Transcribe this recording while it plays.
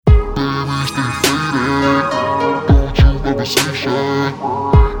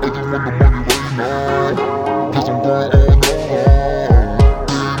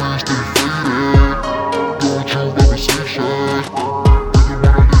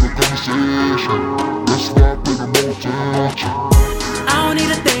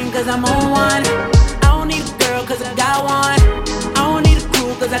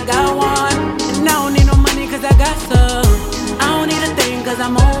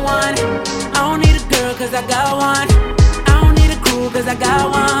one. I don't need a girl cause I got one. I don't need a crew cause I got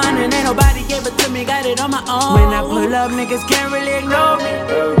one. And ain't nobody gave it to me, got it on my own. When I pull up, niggas can't really ignore me.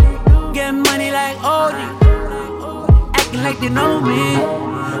 Getting money like Odie, acting like they know me,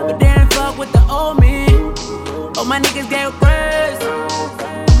 but they ain't fuck with the old me. Oh, my niggas get crazy,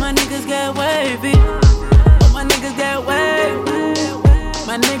 oh, my niggas get wavy, oh, my niggas get wavy.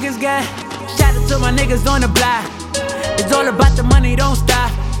 My niggas get shout out to my niggas on the block. It's all about the money, don't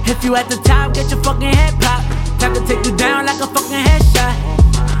stop. If you at the top, get your fucking head pop. Time to take you down like a fucking headshot.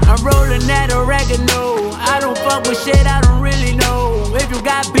 I'm rolling that oregano. I don't fuck with shit I don't really know. If you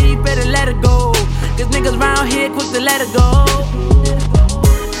got beef, better let it go. Cause niggas round here quick to let it go.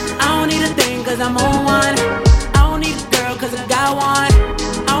 I don't need a thing cause I'm on one. I don't need a girl cause I got one.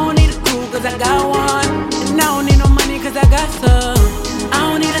 I don't need a crew cause I got one. And I don't need no money cause I got some. I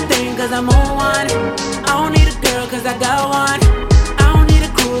don't need a thing cause I'm on one. I don't need a girl cause I got one. I don't need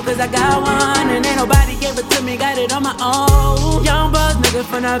a crew cause I got one. And ain't nobody gave it to me, got it on my own. Young boss nigga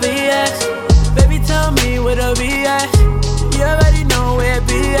from the BS. Baby tell me where the be at. You already know where it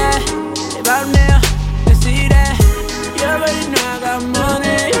be at. If I'm there, you see that. You already know I got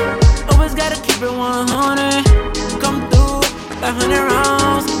money. Always gotta keep it 100. Come through like 100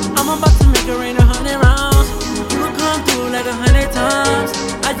 rounds. I'm about to make it rain 100 rounds. You will come through like 100 times.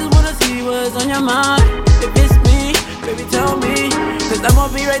 I just wanna see what's on your mind. If it's me, baby tell me. Cause I'm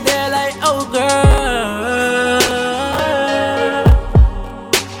gonna be right there like, oh girl.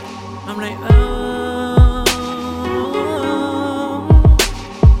 I'm like, oh.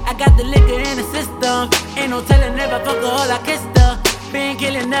 I got the liquor in the system. Ain't no telling if I fuck her or I kissed her. Been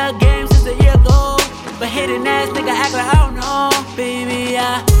killing the game since a year ago. But hitting ass nigga act like I don't know. Baby,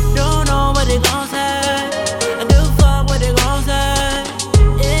 I don't know what they gon' say. I give a fuck what they gon' say.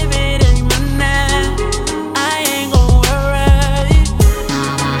 If it ain't money, I ain't gon' worry.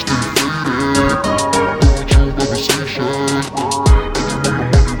 Don't you ever say shit.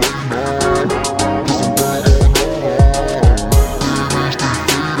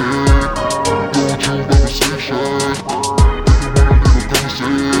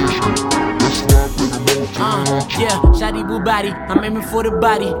 Yeah, shawty boo body, I'm aiming for the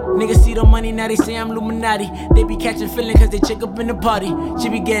body. Niggas see the money, now they say I'm Illuminati. They be catching feeling cause they check up in the party. She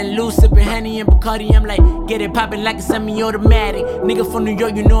be getting loose, sipping Henny and Bacardi. I'm like, get it poppin' like a semi-automatic. Nigga from New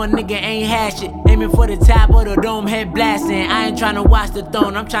York, you know a nigga ain't had shit. Aiming for the top of the dome, head blasting. I ain't tryna watch the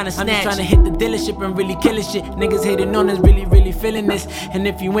throne, I'm tryna snatch. I'm just tryna hit the dealership and really kill shit. Niggas hating on us, really, really feeling this. And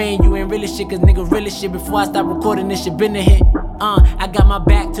if you ain't really shit, cause nigga really shit. Before I stop recording this shit, been a hit. I got my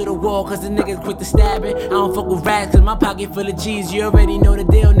back to the wall cause the niggas quick to stab it. I don't fuck with rats cause my pocket full of cheese. You already know the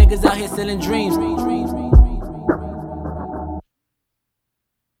deal, niggas out here selling dreams.